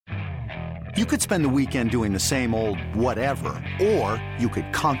You could spend the weekend doing the same old whatever, or you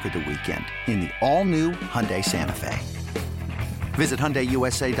could conquer the weekend in the all-new Hyundai Santa Fe. Visit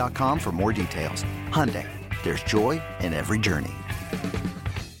HyundaiUSA.com for more details. Hyundai, there's joy in every journey.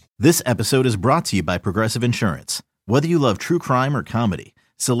 This episode is brought to you by Progressive Insurance. Whether you love true crime or comedy,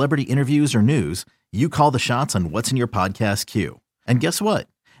 celebrity interviews or news, you call the shots on what's in your podcast queue. And guess what?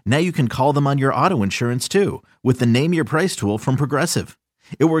 Now you can call them on your auto insurance too with the Name Your Price tool from Progressive.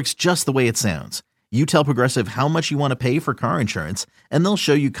 It works just the way it sounds. You tell Progressive how much you want to pay for car insurance, and they'll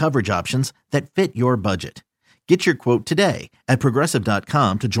show you coverage options that fit your budget. Get your quote today at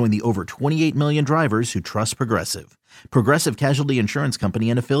Progressive.com to join the over 28 million drivers who trust Progressive. Progressive Casualty Insurance Company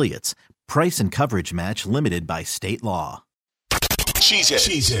and Affiliates. Price and coverage match limited by state law.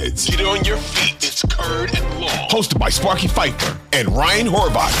 Cheeseheads. Get on your feet. It's Curd and Long. Hosted by Sparky Fifer and Ryan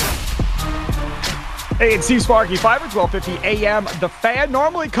Horvath. Hey, it's Steve Sparky Fifer, 1250 a.m. The Fan,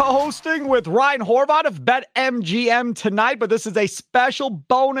 normally co-hosting with Ryan Horvath of BetMGM tonight, but this is a special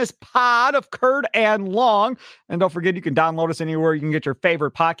bonus pod of Curd and Long. And don't forget, you can download us anywhere you can get your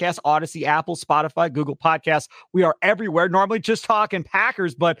favorite podcasts, Odyssey, Apple, Spotify, Google Podcasts. We are everywhere. Normally just talking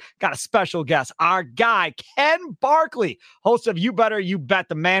Packers, but got a special guest, our guy, Ken Barkley, host of You Better You Bet.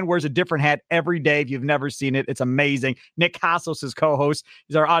 The man wears a different hat every day. If you've never seen it, it's amazing. Nick Costos is co-host.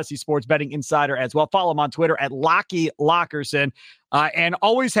 He's our Odyssey Sports Betting Insider as well. Follow him on Twitter at Lockie Lockerson, and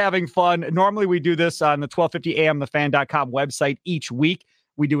always having fun. Normally we do this on the 1250 AM thefan.com website each week.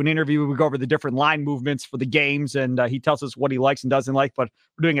 We do an interview. We go over the different line movements for the games, and he tells us what he likes and doesn't like, but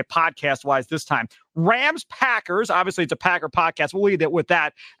we're doing it podcast-wise this time. Rams-Packers. Obviously, it's a Packer podcast. We'll lead it with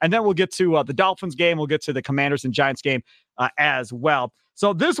that, and then we'll get to the Dolphins game. We'll get to the Commanders and Giants game as well.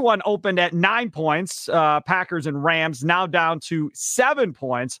 So this one opened at 9 points, Packers and Rams, now down to 7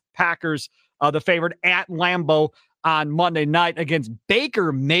 points. Packers, the favorite at Lambeau on Monday night against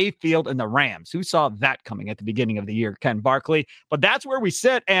Baker Mayfield and the Rams. Who saw that coming at the beginning of the year, Ken Barkley? But that's where we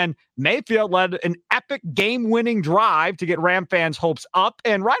sit, and Mayfield led an epic game-winning drive to get Ram fans' hopes up,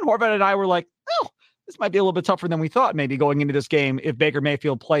 and Ryan Horvath and I were like, oh, this might be a little bit tougher than we thought maybe going into this game if Baker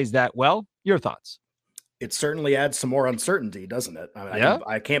Mayfield plays that well. Your thoughts? It certainly adds some more uncertainty, doesn't it?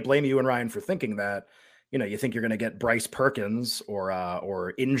 I can't blame you and Ryan for thinking that. You know, you think you're going to get Bryce Perkins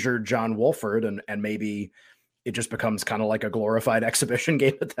or injured John Wolford, and maybe it just becomes kind of like a glorified exhibition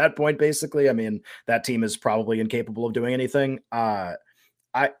game at that point, basically. I mean, that team is probably incapable of doing anything. I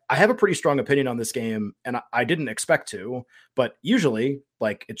have a pretty strong opinion on this game, and I didn't expect to, but usually,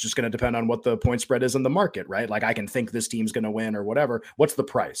 like, it's just going to depend on what the point spread is in the market, right? Like, I can think this team's going to win or whatever. What's the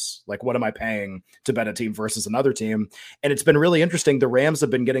price? Like, what am I paying to bet a team versus another team? And it's been really interesting. The Rams have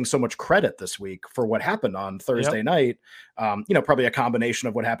been getting so much credit this week for what happened on Thursday night. Probably a combination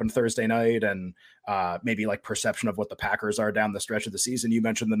of what happened Thursday night and maybe like perception of what the Packers are down the stretch of the season. You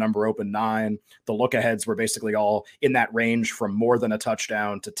mentioned the number open 9. The look aheads were basically all in that range from more than a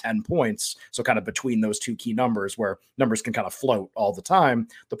touchdown to 10 points. So kind of between those two key numbers where numbers can kind of float all the time.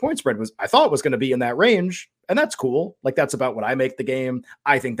 The point spread I thought was going to be in that range, and that's cool. Like, that's about what I make the game.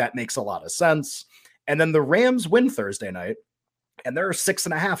 I think that makes a lot of sense. And then the Rams win Thursday night, and there are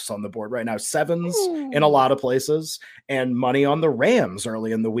 6.5s on the board right now, 7s in a lot of places, and money on the Rams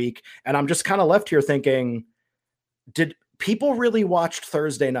early in the week. And I'm just kind of left here thinking, did people really watch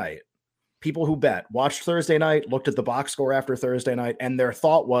Thursday night? People who bet watched Thursday night, looked at the box score after Thursday night, and their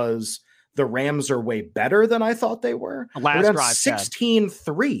thought was, the Rams are way better than I thought they were. Last drive,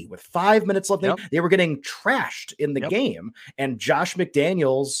 16-3 with 5 minutes left. Yep. They were getting trashed in the game. And Josh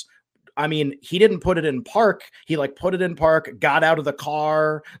McDaniels, I mean, he didn't put it in park. He put it in park, got out of the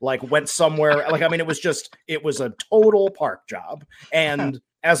car, went somewhere. It was a total park job. And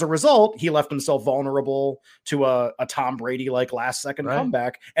as a result, he left himself vulnerable to a Tom Brady last second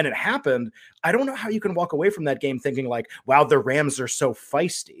comeback. And it happened. I don't know how you can walk away from that game thinking wow, the Rams are so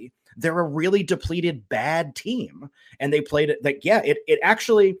feisty. They're a really depleted, bad team. And they played it it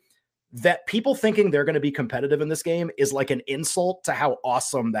actually, that people thinking they're going to be competitive in this game is like an insult to how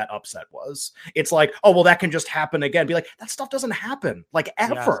awesome that upset was. It's like, oh, well, that can just happen again. Be like, that stuff doesn't happen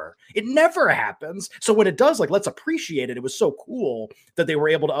ever. Yes. It never happens. So when it does, let's appreciate it. It was so cool that they were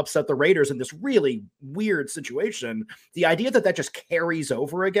able to upset the Raiders in this really weird situation. The idea that just carries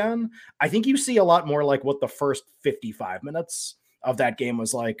over again, I think you see a lot more like what the first 55 minutes of that game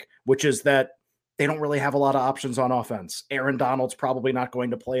was like, which is that they don't really have a lot of options on offense. Aaron Donald's probably not going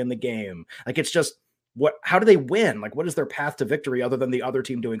to play in the game. It's just how do they win? What is their path to victory other than the other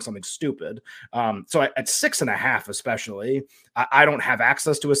team doing something stupid? So at 6.5, especially, I don't have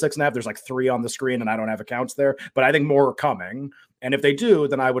access to a 6.5. There's 3 on the screen and I don't have accounts there, but I think more are coming. And if they do,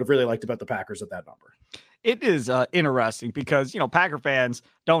 then I would have really liked to bet the Packers at that number. It is interesting because, Packer fans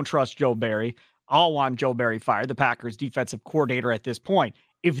don't trust Joe Barry. All want Joe Barry fired, the Packers defensive coordinator at this point.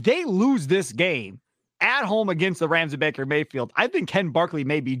 If they lose this game at home against the Rams of Baker Mayfield, I think Ken Barkley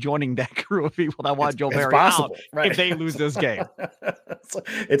may be joining that crew of people that want Joe Barry out if they lose this game.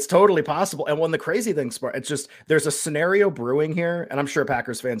 It's totally possible. And one of the crazy things, it's just there's a scenario brewing here, and I'm sure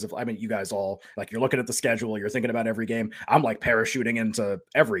Packers fans you guys all, like, you're looking at the schedule, you're thinking about every game. I'm like parachuting into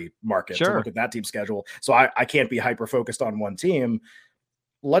every market to look at that team's schedule. So I can't be hyper focused on one team.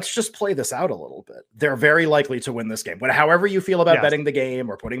 Let's just play this out a little bit. They're very likely to win this game. However you feel about betting the game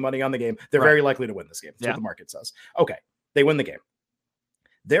or putting money on the game, they're very likely to win this game. That's what the market says. Okay, they win the game.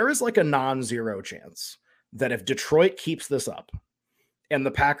 There is like a non-zero chance that if Detroit keeps this up and the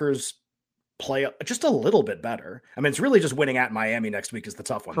Packers play just a little bit better, it's really just winning at Miami next week is the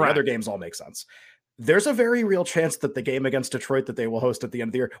tough one. Correct. The other games all make sense. There's a very real chance that the game against Detroit that they will host at the end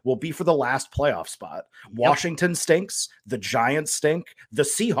of the year will be for the last playoff spot. Yep. Washington stinks. The Giants stink. The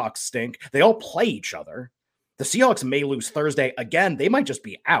Seahawks stink. They all play each other. The Seahawks may lose Thursday. Again, they might just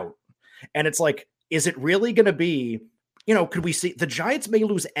be out. And it's like, is it really going to be, could we see the Giants may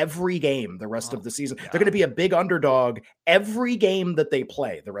lose every game the rest of the season? God. They're going to be a big underdog every game that they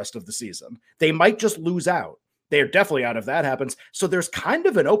play the rest of the season. They might just lose out. They're definitely out if that happens. So there's kind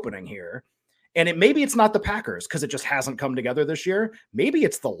of an opening here. And maybe it's not the Packers because it just hasn't come together this year. Maybe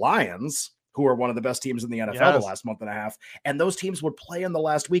it's the Lions, who are one of the best teams in the NFL the last month and a half. And those teams would play in the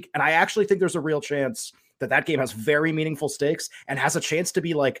last week. And I actually think there's a real chance that game has very meaningful stakes and has a chance to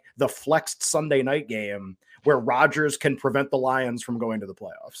be like the flexed Sunday night game where Rodgers can prevent the Lions from going to the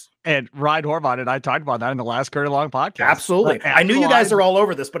playoffs. And Ryan Horvath and I talked about that in the last Curry Long podcast. Absolutely. I knew you guys are all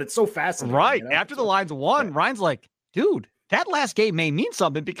over this, but it's so fascinating. Right. After the Lions won, Ryan's like, dude, that last game may mean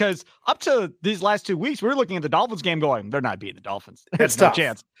something because up to these last 2 weeks, we were looking at the Dolphins game going, they're not beating the Dolphins. There's no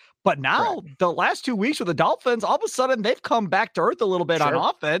chance. But now the last 2 weeks with the Dolphins, all of a sudden they've come back to earth a little bit on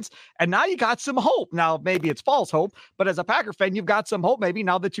offense. And now you got some hope. Now, maybe it's false hope, but as a Packer fan, you've got some hope maybe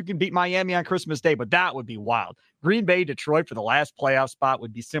now that you can beat Miami on Christmas Day, but that would be wild. Green Bay, Detroit for the last playoff spot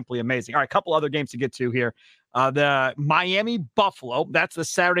would be simply amazing. All right, a couple other games to get to here. The Miami Buffalo, that's the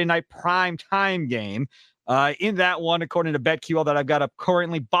Saturday night prime time game. In that one, according to BetQL that I've got up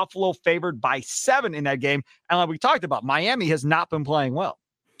currently, Buffalo favored by 7 in that game. And like we talked about, Miami has not been playing well.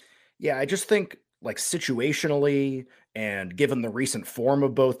 Yeah, I just think like situationally and given the recent form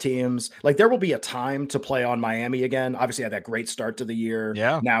of both teams, like there will be a time to play on Miami again. Obviously, had that great start to the year.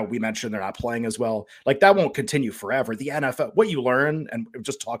 Yeah. Now we mentioned they're not playing as well. Like that won't continue forever. The NFL, what you learn, and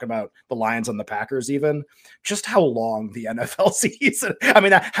just talk about the Lions and the Packers, even just how long the NFL season.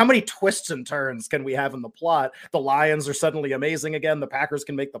 How many twists and turns can we have in the plot? The Lions are suddenly amazing again. The Packers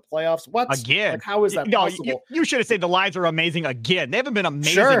can make the playoffs. What again? Like, how is that possible? You should have said the Lions are amazing again. They haven't been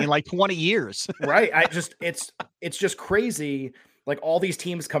amazing in like 20 years. Right. It's just crazy. Like all these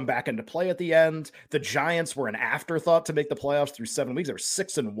teams come back into play at the end. The Giants were an afterthought to make the playoffs through 7 weeks. They were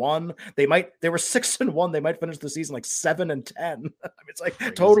 6-1. They were 6-1. They might finish the season like 7-10. It's like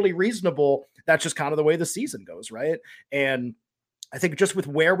crazy. Totally reasonable. That's just kind of the way the season goes. Right. And I think just with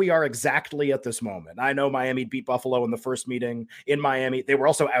where we are exactly at this moment, I know Miami beat Buffalo in the first meeting in Miami. They were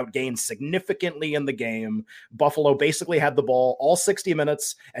also outgained significantly in the game. Buffalo basically had the ball all 60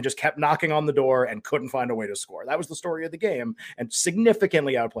 minutes and just kept knocking on the door and couldn't find a way to score. That was the story of the game and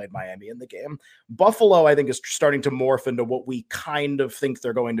significantly outplayed Miami in the game. Buffalo, I think, is starting to morph into what we kind of think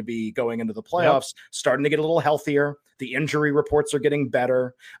they're going to be going into the playoffs, starting to get a little healthier. The injury reports are getting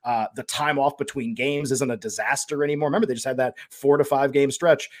better. The time off between games isn't a disaster anymore. Remember, they just had that 4 to 5 game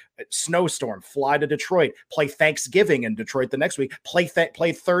stretch. Snowstorm, fly to Detroit, play Thanksgiving in Detroit the next week, play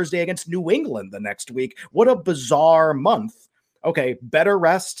Thursday against New England the next week. What a bizarre month. Okay, better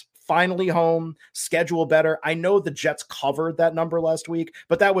rest. Finally home, schedule better. I know the Jets covered that number last week,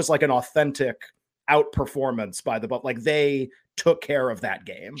 but that was like an authentic outperformance by like they took care of that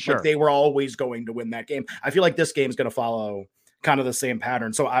game. Sure. Like they were always going to win that game. I feel like this game is going to follow kind of the same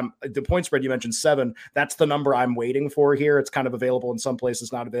pattern. So the point spread you mentioned 7, that's the number I'm waiting for here. It's kind of available in some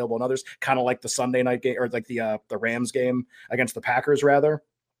places, not available in others, kind of like the Sunday night game or like the Rams game against the Packers rather.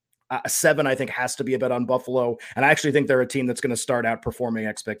 7, I think, has to be a bet on Buffalo. And I actually think they're a team that's going to start outperforming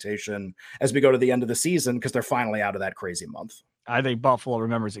expectation as we go to the end of the season because they're finally out of that crazy month. I think Buffalo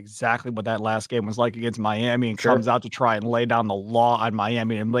remembers exactly what that last game was like against Miami and comes out to try and lay down the law on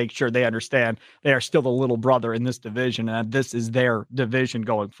Miami and make sure they understand they are still the little brother in this division and this is their division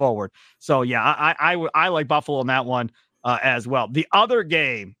going forward. So, yeah, I like Buffalo in that one as well. The other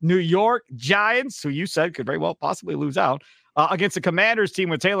game, New York Giants, who you said could very well possibly lose out, against the Commanders team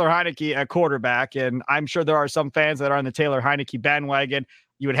with Taylor Heineke at quarterback. And I'm sure there are some fans that are on the Taylor Heineke bandwagon.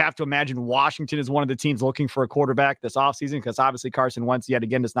 You would have to imagine Washington is one of the teams looking for a quarterback this offseason because obviously Carson Wentz, yet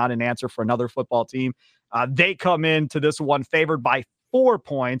again, is not an answer for another football team. They come into this one favored by 4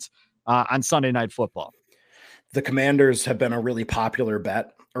 points on Sunday Night Football. The Commanders have been a really popular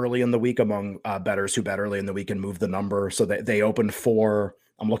bet early in the week among bettors who bet early in the week and move the number. So they opened 4.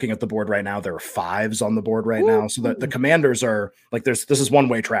 I'm looking at the board right now. There are 5s on the board right now. So the Commanders are like, this is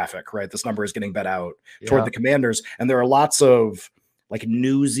one-way traffic, right? This number is getting bet out toward the Commanders. And there are lots of like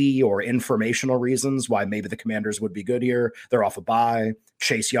newsy or informational reasons why maybe the Commanders would be good here. They're off a bye.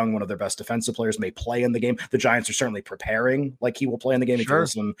 Chase Young, one of their best defensive players, may play in the game. The Giants are certainly preparing like he will play in the game. If you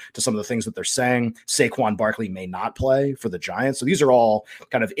listen to some of the things that they're saying, Saquon Barkley may not play for the Giants. So these are all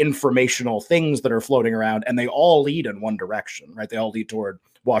kind of informational things that are floating around, and they all lead in one direction, right? They all lead toward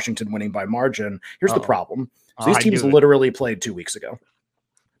Washington winning by margin. Here's the problem. So these teams literally played 2 weeks ago.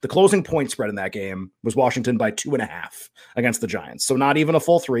 The closing point spread in that game was Washington by 2.5 against the Giants. So not even a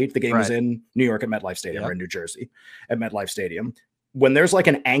full 3. The game was in New York at MetLife Stadium or in New Jersey at MetLife Stadium. When there's like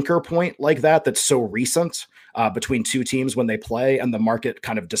an anchor point like that, that's so recent between two teams when they play, and the market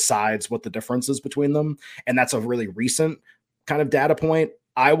kind of decides what the difference is between them, and that's a really recent kind of data point,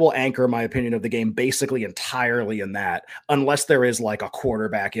 I will anchor my opinion of the game basically entirely in that, unless there is like a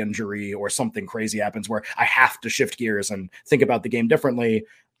quarterback injury or something crazy happens where I have to shift gears and think about the game differently.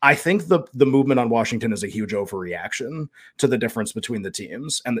 I think the movement on Washington is a huge overreaction to the difference between the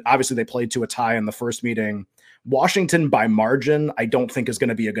teams. And obviously they played to a tie in the first meeting. Washington by margin, I don't think is going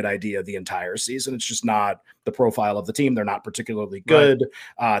to be a good idea the entire season. It's just not the profile of the team. They're not particularly good.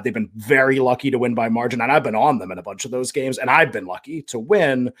 Right. They've been very lucky to win by margin, and I've been on them in a bunch of those games, and I've been lucky to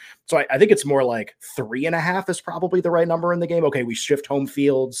win. So I think it's more like 3.5 is probably the right number in the game. Okay, we shift home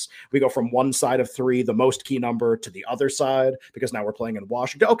fields. We go from one side of 3, the most key number, to the other side, because now we're playing in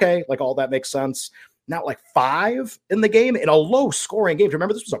Washington. Okay, like all that makes sense. Not like 5 in the game in a low scoring game.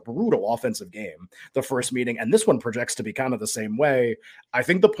 Remember, this was a brutal offensive game, the first meeting, and this one projects to be kind of the same way. I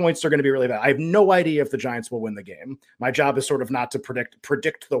think the points are going to be really bad. I have no idea if the Giants will win the game. My job is sort of not to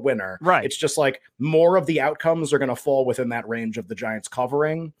predict the winner. Right. It's just like more of the outcomes are going to fall within that range of the Giants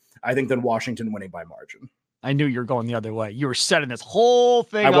covering, I think, than Washington winning by margin. I knew you were going the other way. You were setting this whole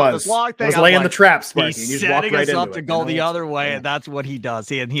thing up, this long thing. I was laying the traps, Sparky. He's setting us up to go the other way, and that's what he does.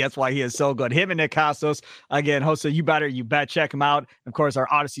 That's why he is so good. Him and Nick Costos, again, host of You Better, You Bet. Check him out. Of course, our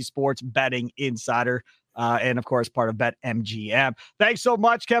Odyssey Sports betting insider, and of course, part of BetMGM. Thanks so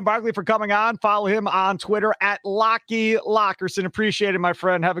much, Ken Barkley, for coming on. Follow him on Twitter at Lockie Lockerson. Appreciate it, my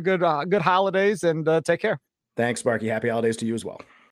friend. Have a good holidays, and take care. Thanks, Sparky. Happy holidays to you as well.